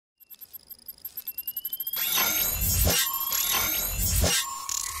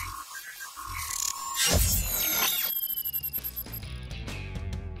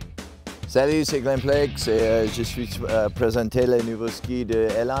Salut, c'est Glenn Blake. Je suis présenté le nouveau ski de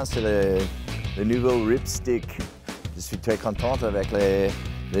Elan, c'est le nouveau Ripstick. Je suis très contente avec le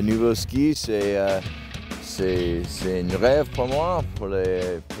nouveau ski. C'est un rêve pour moi, pour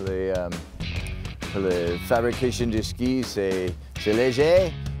la fabrication du ski. C'est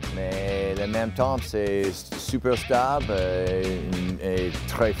léger, mais en même temps, c'est super stable et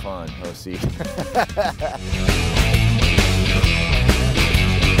très fun aussi.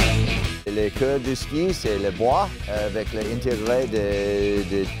 Le cœur du ski, c'est le bois avec l'intégré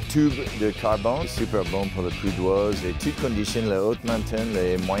de tubes de carbone. Super bon pour la poudreuse et toutes conditions, la haute montagne,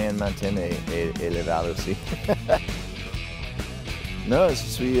 les moyennes montagnes et les vallées aussi. Non, je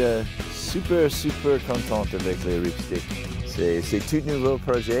suis super contente avec le Ripstick. C'est tout nouveau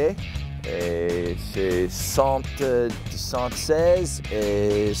projet. C'est 116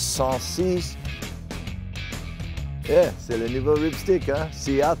 et 106. Yeah, c'est le nouveau Ripstick, hein?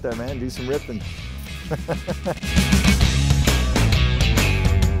 See you out there, man. Do some ripping.